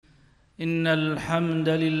إن الحمد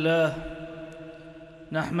لله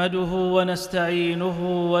نحمده ونستعينه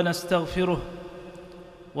ونستغفره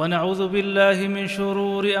ونعوذ بالله من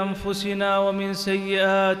شرور أنفسنا ومن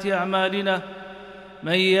سيئات أعمالنا.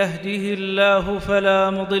 من يهده الله فلا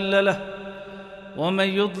مضل له ومن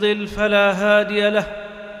يضلل فلا هادي له،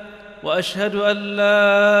 وأشهد أن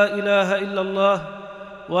لا إله إلا الله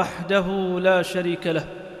وحده لا شريك له،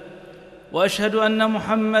 وأشهد أن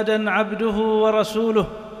محمدًا عبده ورسوله.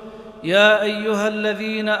 يا أيها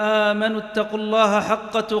الذين آمنوا اتقوا الله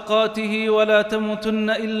حق تقاته ولا تموتن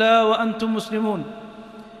إلا وأنتم مسلمون.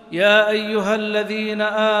 يا أيها الذين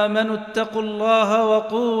آمنوا اتقوا الله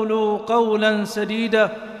وقولوا قولاً سديداً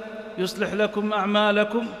يصلح لكم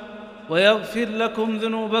أعمالكم ويغفر لكم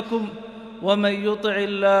ذنوبكم، ومن يطع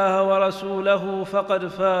الله ورسوله فقد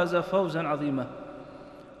فاز فوزاً عظيماً.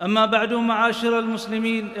 أما بعد، معاشر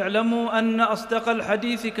المسلمين، اعلموا أن أصدق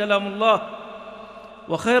الحديث كلام الله،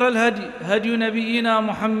 وخير الهدي هدي نبينا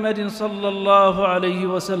محمد صلى الله عليه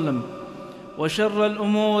وسلم، وشر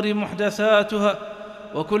الأمور محدثاتها،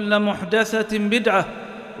 وكل محدثة بدعة،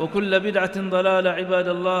 وكل بدعة ضلالة. عباد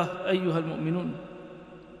الله أيها المؤمنون،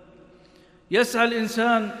 يسعى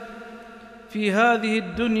الإنسان في هذه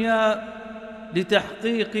الدنيا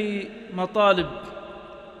لتحقيق مطالب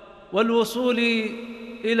والوصول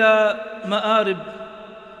إلى مآرب،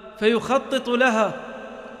 فيخطط لها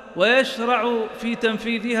ويشرع في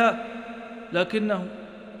تنفيذها، لكنه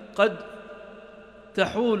قد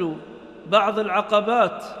تحول بعض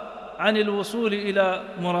العقبات عن الوصول إلى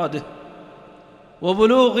مراده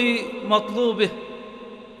وبلوغ مطلوبه.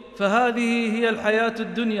 فهذه هي الحياة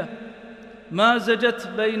الدنيا، مازجت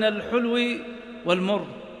بين الحلو والمر،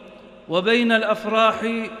 وبين الأفراح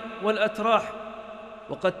والأتراح،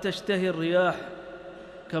 وقد تشتهي الرياح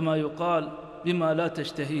كما يقال بما لا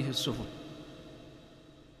تشتهيه السفن.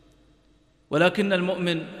 ولكن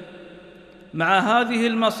المؤمن مع هذه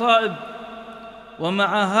المصائب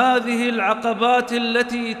ومع هذه العقبات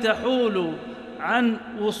التي تحول عن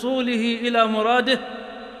وصوله إلى مراده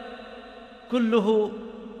كله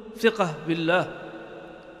ثقة بالله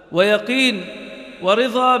ويقين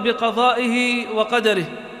ورضا بقضائه وقدره.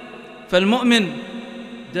 فالمؤمن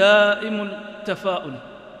دائم التفاؤل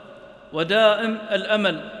ودائم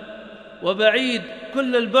الأمل، وبعيد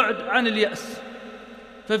كل البعد عن اليأس.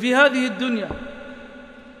 ففي هذه الدنيا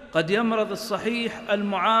قد يمرض الصحيح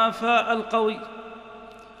المعافى القوي،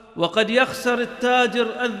 وقد يخسر التاجر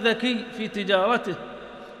الذكي في تجارته،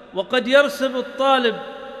 وقد يرسب الطالب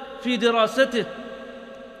في دراسته،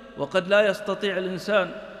 وقد لا يستطيع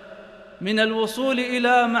الإنسان من الوصول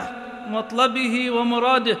إلى مطلبه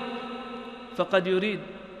ومراده، فقد يريد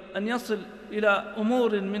أن يصل إلى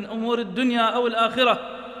أمور من أمور الدنيا أو الآخرة،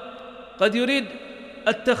 قد يريد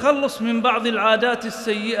التخلص من بعض العادات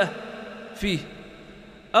السيئة فيه،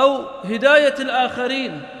 أو هداية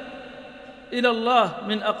الآخرين إلى الله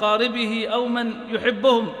من أقاربه أو من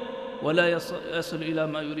يحبهم، ولا يصل إلى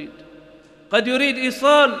ما يريد. قد يريد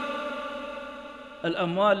إيصال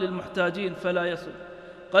الأموال للمحتاجين فلا يصل،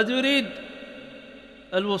 قد يريد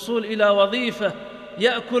الوصول إلى وظيفة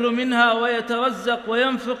يأكل منها ويترزق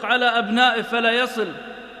وينفق على أبنائه فلا يصل.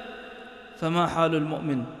 فما حال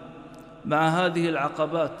المؤمن مع هذه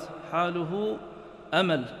العقبات؟ حاله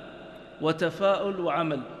أمل وتفاؤل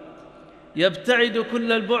وعمل، يبتعد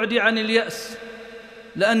كل البعد عن اليأس،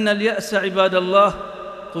 لأن اليأس عباد الله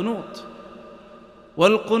قنوط،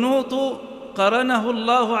 والقنوط قرنه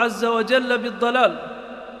الله عز وجل بالضلال.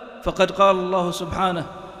 فقد قال الله سبحانه: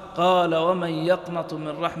 قال: ومن يقنط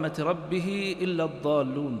من رحمة ربه إلا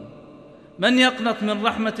الضالون. من يقنط من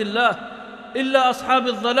رحمة الله إلا أصحاب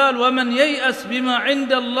الضلال، ومن ييأس بما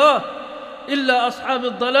عند الله إلا أصحاب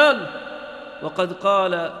الضلال. وقد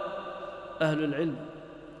قال أهل العلم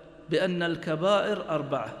بأن الكبائر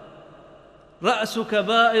 4، رأس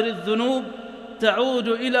كبائر الذنوب تعود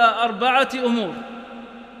إلى 4 أمور: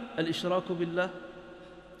 الإشراك بالله،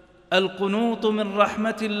 القنوط من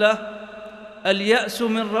رحمة الله، اليأس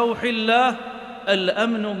من روح الله،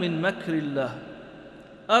 الأمن من مكر الله.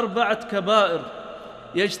 4 كبائر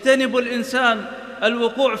يجتنب الإنسان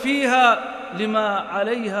الوقوع فيها لما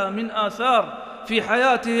عليها من آثار في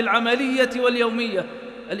حياته العملية واليومية: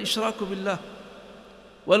 الإشراك بالله،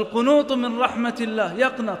 والقنوط من رحمة الله،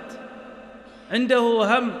 يقنط عنده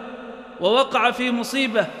هم ووقع في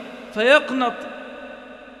مصيبة فيقنط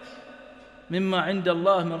مما عند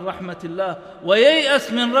الله من رحمة الله،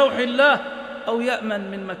 وييأس من روح الله، أو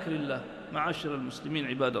يأمن من مكر الله. معاشر المسلمين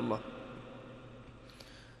عباد الله،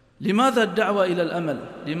 لماذا الدعوة إلى الأمل؟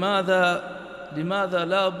 لماذا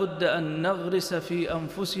لا بد أن نغرس في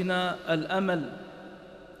أنفسنا الأمل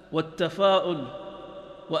والتفاؤل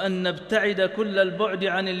وأن نبتعد كل البعد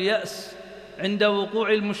عن اليأس عند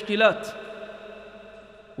وقوع المشكلات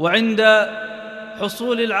وعند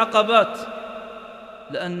حصول العقبات،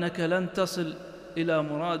 لأنك لن تصل إلى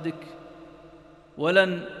مرادك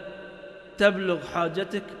ولن تبلغ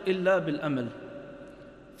حاجتك إلا بالأمل.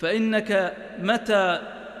 فإنك متى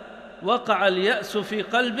وقع اليأس في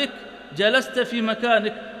قلبك جلست في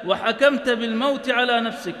مكانك وحكمت بالموت على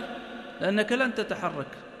نفسك، لأنك لن تتحرك.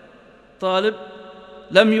 طالب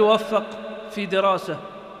لم يوفق في دراسة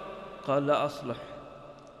قال لا أصلح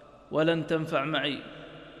ولن تنفع معي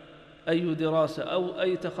أي دراسة أو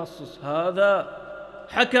أي تخصص، هذا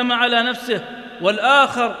حكم على نفسه.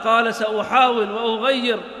 والآخر قال سأحاول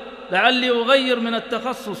وأغير لعلي أغير من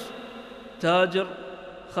التخصص. تاجر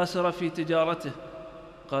خسر في تجارته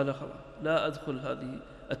قال خلاص لا أدخل هذه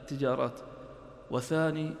التجارات.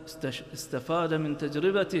 وثاني استفاد من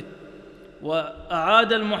تجربته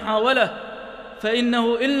وأعاد المحاولة،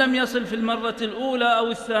 فإنه إن لم يصل في المرة الأولى أو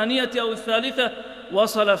الثانية أو الثالثة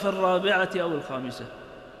وصل في الرابعة أو الخامسة.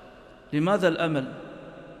 لماذا الأمل؟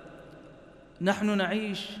 نحن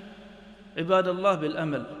نعيش عباد الله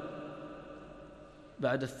بالأمل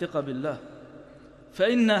بعد الثقة بالله،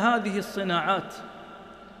 فإن هذه الصناعات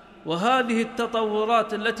وهذه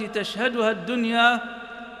التطورات التي تشهدها الدنيا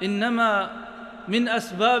إنما من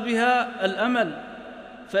أسبابها الأمل.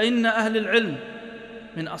 فإن أهل العلم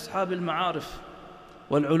من أصحاب المعارف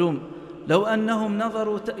والعلوم لو أنهم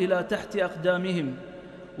نظروا إلى تحت أقدامهم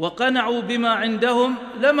وقنعوا بما عندهم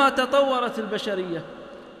لما تطورت البشرية،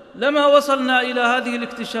 لما وصلنا إلى هذه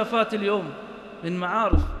الاكتشافات اليوم من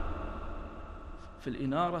معارف في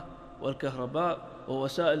الإنارة والكهرباء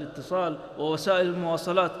ووسائل الاتصال ووسائل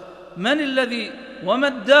المواصلات. من الذي وما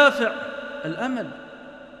الدافع؟ الأمل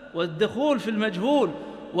والدخول في المجهول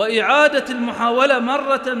وإعادة المحاولة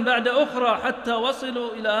مرة بعد أخرى حتى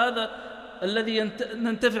وصلوا إلى هذا الذي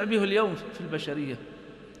ننتفع به اليوم في البشرية.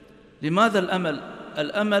 لماذا الأمل؟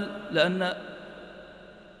 الأمل لأن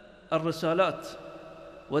الرسالات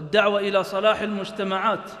والدعوة إلى صلاح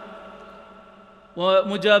المجتمعات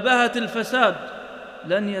ومجابهة الفساد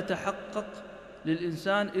لن يتحقق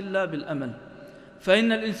للإنسان إلا بالأمل.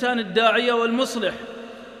 فإن الإنسان الداعية والمصلح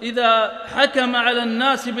إذا حكم على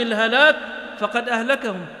الناس بالهلاك فقد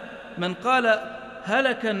أهلكهم. من قال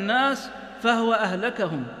هلك الناس فهو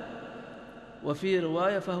أهلكهم، وفي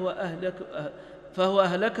رواية فهو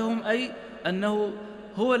أهلكهم، أي أنه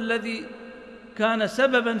هو الذي كان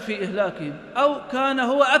سببا في إهلاكهم، أو كان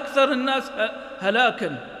هو أكثر الناس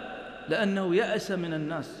هلاكا لأنه يأس من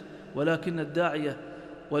الناس. ولكن الداعية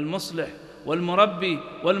والمصلح والمربي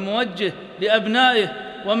والموجه لأبنائه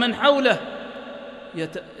ومن حوله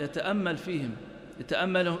يتأمل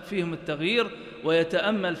فيهم التغيير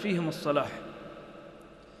ويتأمل فيهم الصلاح.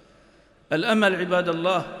 الأمل عباد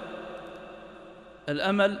الله،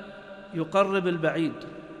 الأمل يقرب البعيد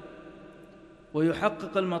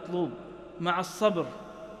ويحقق المطلوب. مع الصبر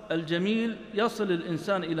الجميل يصل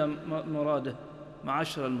الإنسان إلى مراده.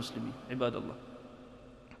 معاشر المسلمين عباد الله،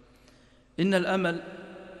 إن الأمل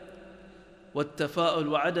والتفاؤل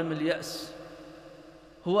وعدم اليأس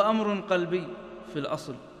هو أمر قلبي في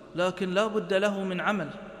الأصل، لكن لا بد له من عمل.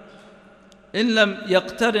 إن لم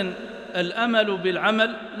يقترن الأمل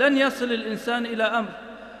بالعمل لن يصل الإنسان إلى أمر.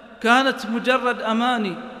 كانت مجرد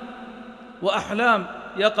أماني وأحلام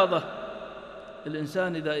يقظة.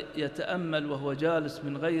 الإنسان إذا يتأمل وهو جالس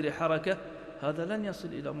من غير حركة هذا لن يصل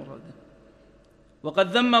إلى مراده.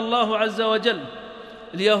 وقد ذم الله عز وجل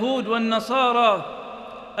اليهود والنصارى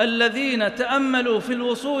الذين تأملوا في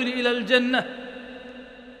الوصول إلى الجنة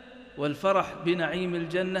والفرح بنعيم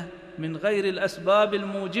الجنة من غير الأسباب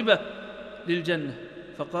الموجبة للجنة،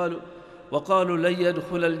 وقالوا لن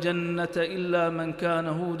يدخل الجنة إلا من كان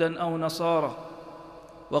هودا أو نصارى.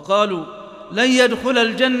 وقالوا لن يدخل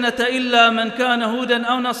الجنة إلا من كان هودا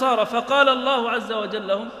أو نصارى. فقال الله عز وجل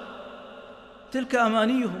لهم تلك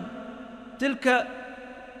أمانيهم، تلك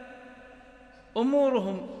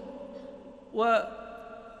أمورهم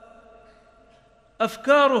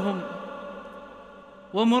وأفكارهم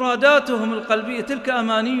ومراداتهم القلبية، تلك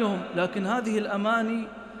أمانيهم. لكن هذه الأماني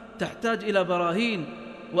تحتاج إلى براهين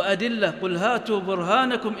وأدلة. قل هاتوا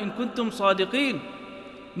برهانكم إن كنتم صادقين.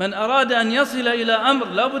 من أراد أن يصل إلى أمر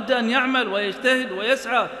لا بد أن يعمل ويجتهد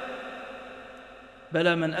ويسعى.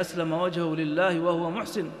 بلى من أسلم وجهه لله وهو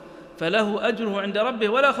محسن فله أجره عند ربه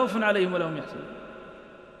ولا خوف عليهم ولا هم يحزنون.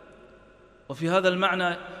 وفي هذا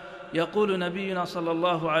المعنى يقول نبينا صلى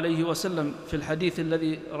الله عليه وسلم في الحديث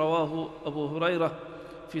الذي رواه أبو هريرة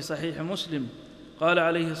في صحيح مسلم، قال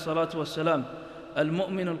عليه الصلاة والسلام: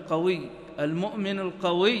 المؤمن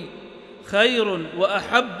القوي خير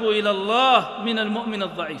وأحب إلى الله من المؤمن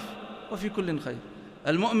الضعيف، وفي كل خير.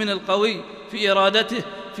 المؤمن القوي في إرادته،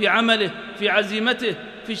 في عمله، في عزيمته،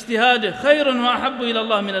 في اجتهاده خير وأحب إلى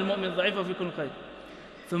الله من المؤمن الضعيف في كل خير.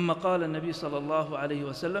 ثم قال النبي صلى الله عليه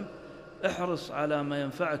وسلم: احرص على ما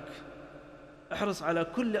ينفعك، احرص على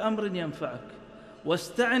كل أمر ينفعك،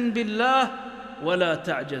 واستعن بالله ولا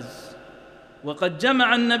تعجز. وقد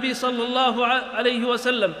جمع النبي صلى الله عليه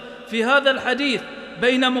وسلم في هذا الحديث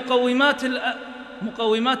بين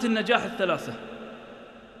مقومات النجاح الثلاثة: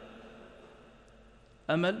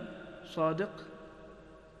 أمل صادق،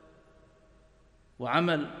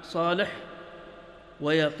 وعمل صالح،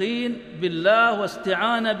 ويقين بالله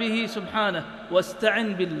واستعانة به سبحانه.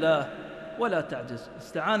 واستعن بالله ولا تعجز.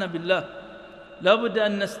 استعانة بالله، لا بد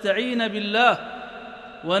أن نستعين بالله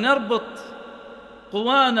ونربط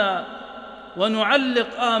قوانا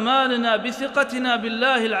ونعلق آمالنا بثقتنا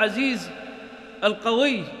بالله العزيز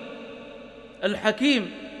القوي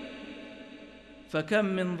الحكيم. فكم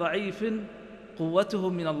من ضعيف قوته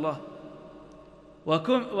من الله،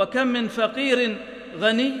 وكم من فقير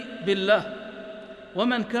غني بالله،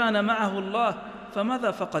 ومن كان معه الله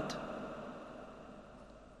فماذا فقد؟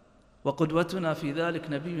 وقدوتنا في ذلك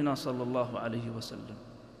نبينا صلى الله عليه وسلم،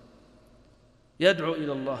 يدعو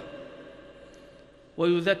إلى الله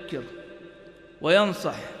ويذكر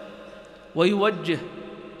وينصح ويوجه.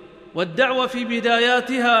 والدعوة في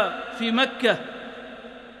بداياتها في مكة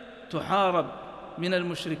تحارب من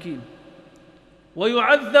المشركين،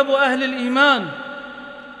 ويعذب أهل الإيمان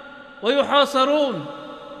ويحاصرون،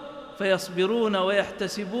 فيصبرون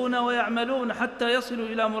ويحتسبون ويعملون حتى يصلوا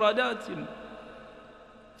إلى مراداتهم.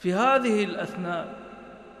 في هذه الأثناء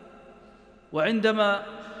وعندما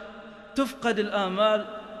تفقد الآمال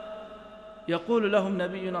يقول لهم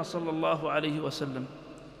نبينا صلى الله عليه وسلم: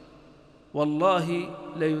 والله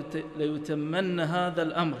ليتمن هذا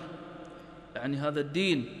الأمر، يعني هذا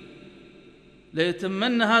الدين،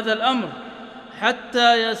 ليتمن هذا الأمر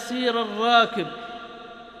حتى يسير الراكب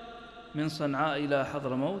من صنعاء إلى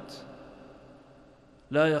حضرموت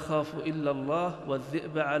لا يخاف إلا الله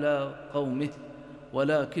والذئب على قومه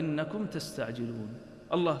ولكنكم تستعجلون.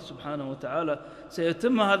 الله سبحانه وتعالى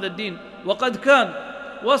سيتم هذا الدين، وقد كان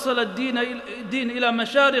وصل الدين إلى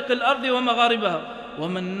مشارق الأرض ومغاربها.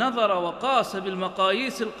 ومن نظر وقاس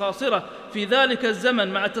بالمقاييس القاصرة في ذلك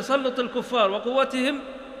الزمن مع تسلط الكفار وقوتهم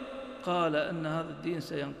قال أن هذا الدين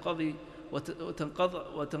سينقضي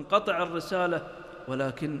وتنقطع الرسالة.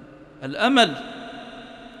 ولكن الأمل،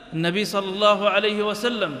 النبي صلى الله عليه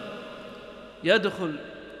وسلم يدخل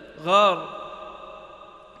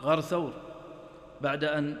غار ثور بعد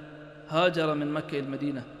أن هاجر من مكة إلى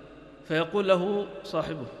المدينة، فيقول له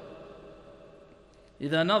صاحبه: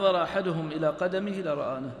 إذا نظر أحدهم إلى قدمه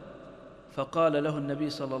لرآنا. فقال له النبي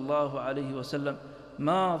صلى الله عليه وسلم: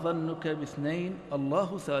 ما ظنك باثنين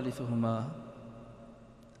الله ثالثهما.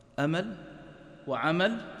 أمل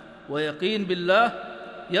وعمل ويقين بالله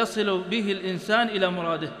يصل به الإنسان إلى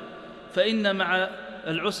مراده، فإن مع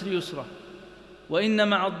العسر يسرا، وإن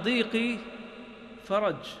مع الضيق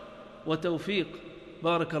فرج وتوفيق.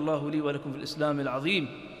 بارك الله لي ولكم في الإسلام العظيم،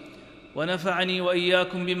 ونفعني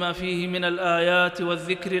وإياكم بما فيه من الآيات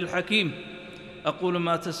والذكر الحكيم. أقول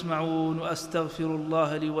ما تسمعون وأستغفر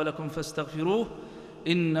الله لي ولكم فاستغفروه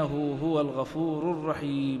إنه هو الغفور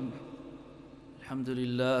الرحيم.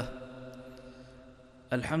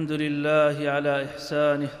 الحمد لله على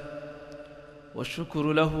إحسانه،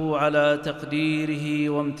 والشكر له على تقديره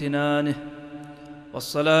وامتنانه،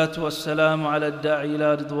 والصلاة والسلام على الداعي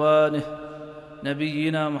إلى رضوانه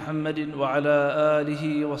نبينا محمد وعلى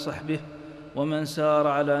آله وصحبه ومن سار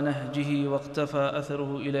على نهجه واقتفى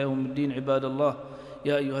أثره إلى يوم الدين. عباد الله،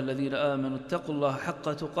 يا أيها الذين آمنوا اتقوا الله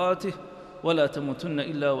حق تقاته ولا تموتن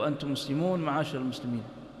إلا وأنتم مسلمون. معاشر المسلمين،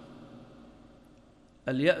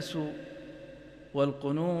 اليأس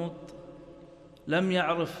والقنوط لم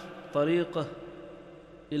يعرف طريقه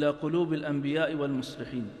إلى قلوب الأنبياء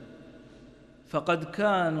والمصلحين، فقد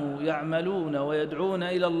كانوا يعملون ويدعون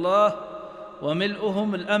إلى الله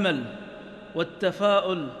وملؤهم الأمل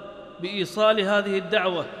والتفاؤل بإيصال هذه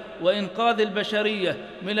الدعوة وإنقاذ البشرية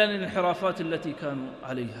من الانحرافات التي كانوا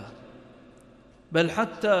عليها، بل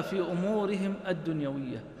حتى في أمورهم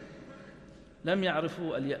الدنيوية لم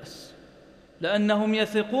يعرفوا اليأس، لأنهم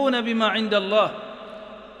يثقون بما عند الله،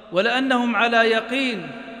 ولأنهم على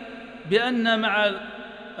يقين بأن مع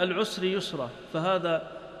العسر يسرا.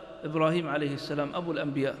 فهذا إبراهيم عليه السلام أبو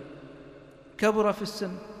الأنبياء كبر في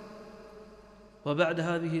السن، وبعد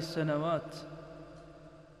هذه السنوات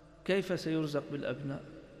كيف سيرزق بالأبناء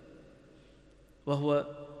وهو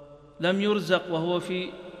لم يرزق وهو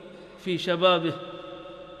في شبابه؟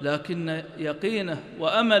 لكن يقينه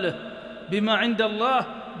وأمله بما عند الله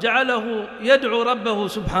جعله يدعو ربه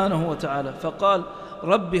سبحانه وتعالى، فقال: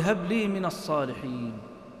 رب هب لي من الصالحين،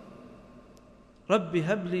 رب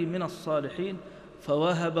هب لي من الصالحين،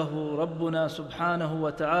 فوهبه ربنا سبحانه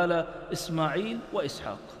وتعالى إسماعيل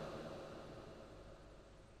وإسحاق.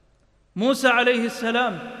 موسى عليه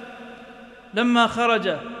السلام لما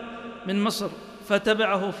خرج من مصر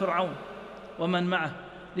فتبعه فرعون ومن معه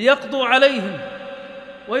ليقضوا عليهم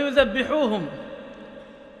ويذبحوهم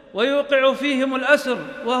ويوقعوا فيهم الأسر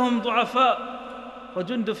وهم ضعفاء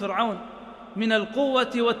وجند فرعون من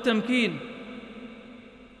القوة والتمكين،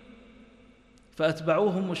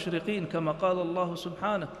 فأتبعوهم مشرقين كما قال الله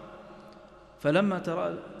سبحانه. فلما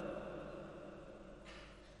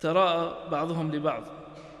تراءى بعضهم لبعض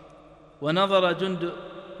ونظر جند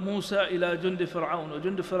موسى إلى جند فرعون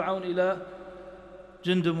وجند فرعون إلى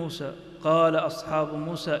جند موسى، قال أصحاب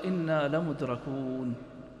موسى إنا لمدركون.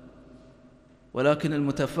 ولكن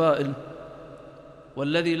المتفائل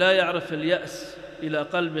والذي لا يعرف اليأس إلى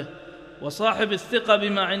قلبه وصاحب الثقة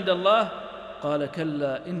بما عند الله قال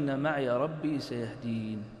كلا إن معي ربي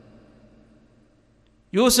سيهدين.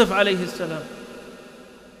 يوسف عليه السلام،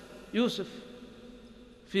 يوسف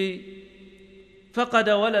فقد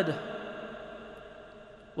ولده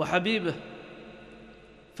وحبيبه،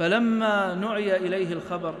 فلما نعي إليه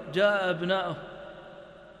الخبر جاء أبناؤه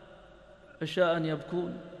عشاء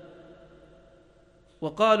يبكون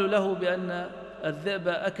وقالوا له بأن الذئب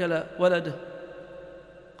أكل ولده،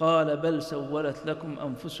 قال بل سولت لكم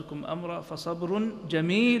أنفسكم أمرا فصبر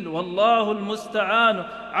جميل والله المستعان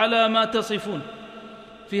على ما تصفون.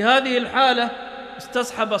 في هذه الحالة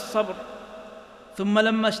استصحب الصبر، ثم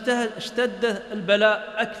لما اشتد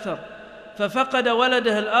البلاء أكثر ففقد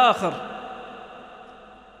ولده الآخر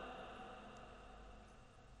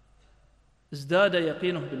ازداد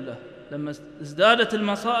يقينه بالله. لما ازدادت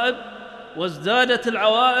المصائب وازدادت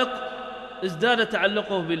العوائق ازداد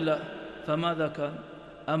تعلقه بالله. فماذا كان؟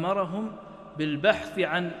 أمرهم بالبحث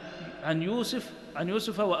عن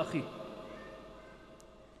يوسف وأخيه.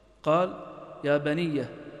 قال يا بني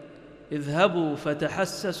اذهبوا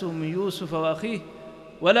فتحسسوا من يوسف وأخيه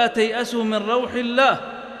ولا تيأسوا من روح الله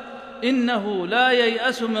إنه لا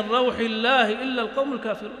ييأس من روح الله إلا القوم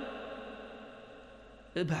الكافرون.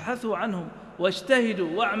 ابحثوا عنهم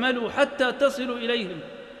واجتهدوا واعملوا حتى تصلوا إليهم،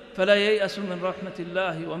 فلا ييأس من رحمة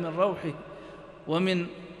الله ومن روحه ومن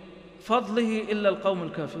فضله إلا القوم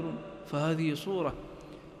الكافرون. فهذه صورة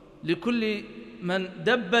لكل من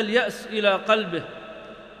دب اليأس إلى قلبه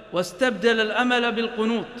واستبدل الأمل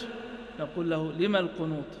بالقنوط. نقول له لما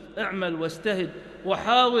القنوط؟ اعمل واستهد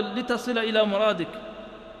وحاول لتصل إلى مرادك.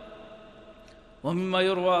 ومما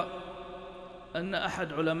يروى أن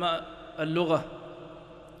أحد علماء اللغة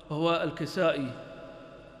وهو الكسائي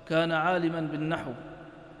كان عالما بالنحو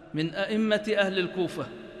من أئمة أهل الكوفة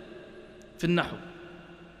في النحو.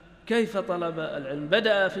 كيف طلب العلم؟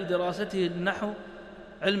 بدأ في دراسته النحو،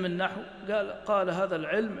 علم النحو، قال هذا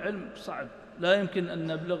العلم علم صعب لا يمكن أن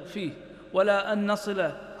نبلغ فيه ولا أن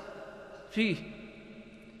نصل فيه.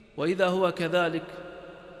 وإذا هو كذلك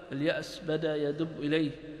اليأس بدأ يدب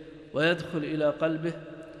إليه ويدخل إلى قلبه،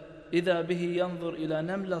 إذا به ينظر إلى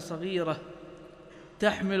نملة صغيرة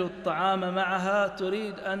تحمل الطعام معها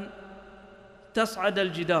تريد أن تصعد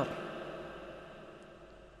الجدار،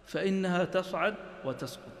 فإنها تصعد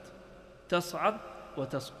وتسقط، تصعد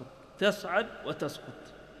وتسقط، تصعد وتسقط،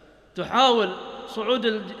 تحاول صعود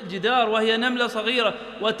الجدار وهي نملة صغيرة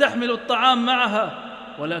وتحمل الطعام معها،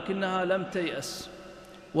 ولكنها لم تيأس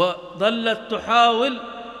وظلت تحاول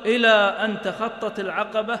إلى أن تخطت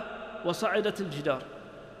العقبة وصعدت الجدار.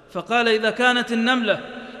 فقال إذا كانت النملة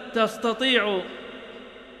تستطيع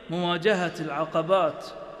مواجهة العقبات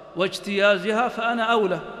واجتيازها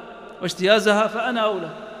فأنا أولى،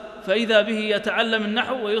 فإذا به يتعلم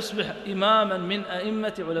النحو ويصبح إماما من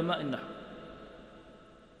أئمة علماء النحو.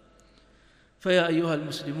 فيا أيها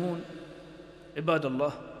المسلمون عباد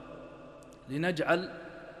الله، لنجعل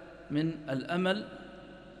من الأمل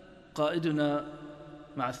قائدنا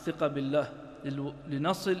مع الثقة بالله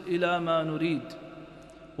لنصل إلى ما نريد،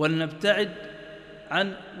 ولنبتعد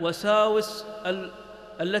عن وساوس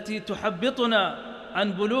التي تحبطنا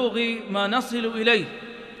عن بلوغ ما نصل إليه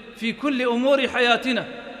في كل أمور حياتنا.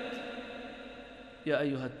 يا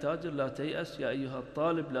أيها التاجر لا تيأس، يا أيها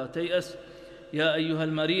الطالب لا تيأس، يا أيها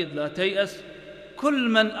المريض لا تيأس. كل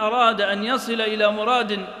من أراد أن يصل إلى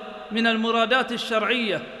مراد من المرادات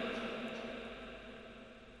الشرعية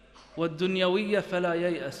والدنيوية فلا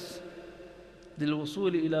ييأس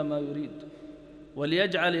للوصول إلى ما يريد،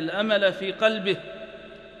 وليجعل الأمل في قلبه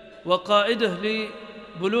وقائده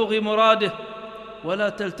لبلوغ مراده، ولا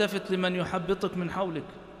تلتفت لمن يحبطك من حولك.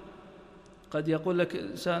 قد يقول لك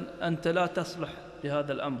إنسان أنت لا تصلح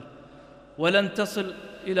لهذا الأمر ولن تصل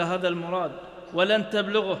إلى هذا المراد ولن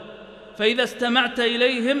تبلغه، فإذا استمعت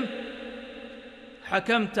إليهم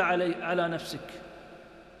حكمت على نفسك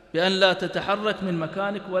بأن لا تتحرك من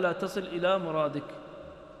مكانك ولا تصل إلى مرادك.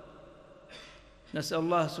 نسأل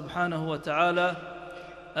الله سبحانه وتعالى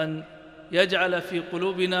أن يجعل في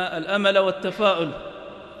قلوبنا الأمل والتفاؤل،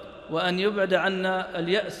 وأن يبعد عنا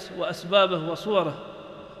اليأس وأسبابه وصوره.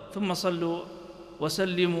 ثم صلوا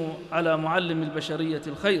وسلموا على معلم البشرية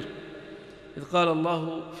الخير، إذ قال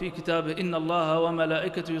الله في كتابه: إن الله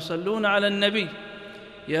وملائكته يصلون على النبي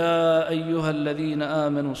يا أيها الذين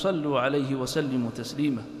آمنوا صلوا عليه وسلموا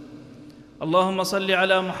تسليما. اللهم صل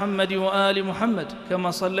على محمد وآل محمد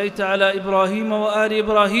كما صليت على إبراهيم وآل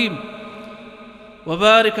إبراهيم،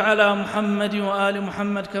 وبارك على محمد وآل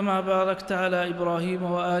محمد كما باركت على إبراهيم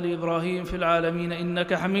وآل إبراهيم في العالمين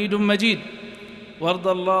إنك حميد مجيد. وارض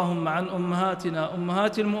اللهم عن أمهاتنا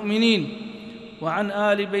أمهات المؤمنين، وعن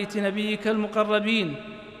آل بيت نبيك المقربين،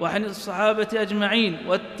 وعن الصحابة أجمعين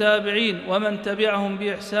والتابعين ومن تبعهم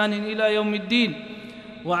بإحسان إلى يوم الدين،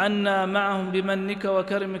 وعنا معهم بمنك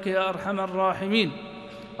وكرمك يا أرحم الراحمين.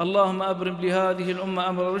 اللهم أبرم لهذه الأمة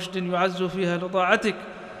أمر رشد يعز فيها لطاعتك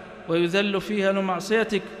ويذل فيها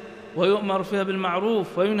لمعصيتك، ويؤمر فيها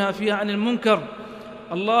بالمعروف وينهى فيها عن المنكر.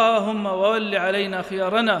 اللهم وول علينا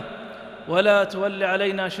خيارنا ولا تول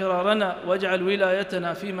علينا شرارنا، واجعل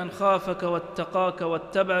ولايتنا في من خافك واتقاك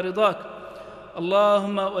واتبع رضاك.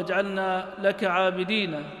 اللهم واجعلنا لك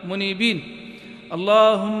عابدين منيبين.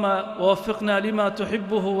 اللهم ووفقنا لما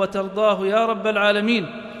تحبه وترضاه يا رب العالمين.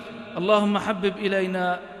 اللهم حبب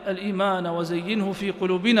إلينا الإيمان وزينه في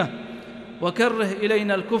قلوبنا، وكره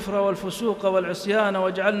إلينا الكفر والفسوق والعصيان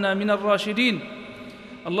واجعلنا من الراشدين.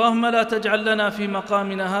 اللهم لا تجعل لنا في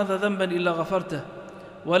مقامنا هذا ذنبا إلا غفرته،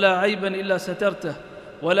 ولا عيبا إلا سترته،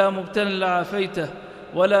 ولا مبتلا إلا عافيته،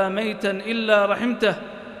 ولا ميتا إلا رحمته،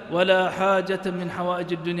 ولا حاجة من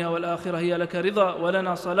حوائج الدنيا والآخرة هي لك رضا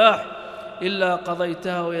ولنا صلاح إلا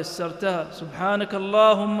قضيتها ويسرتها. سبحانك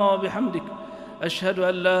اللهم وبحمدك، أشهد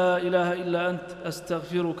أن لا إله إلا أنت،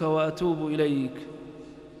 أستغفرك وأتوب إليك.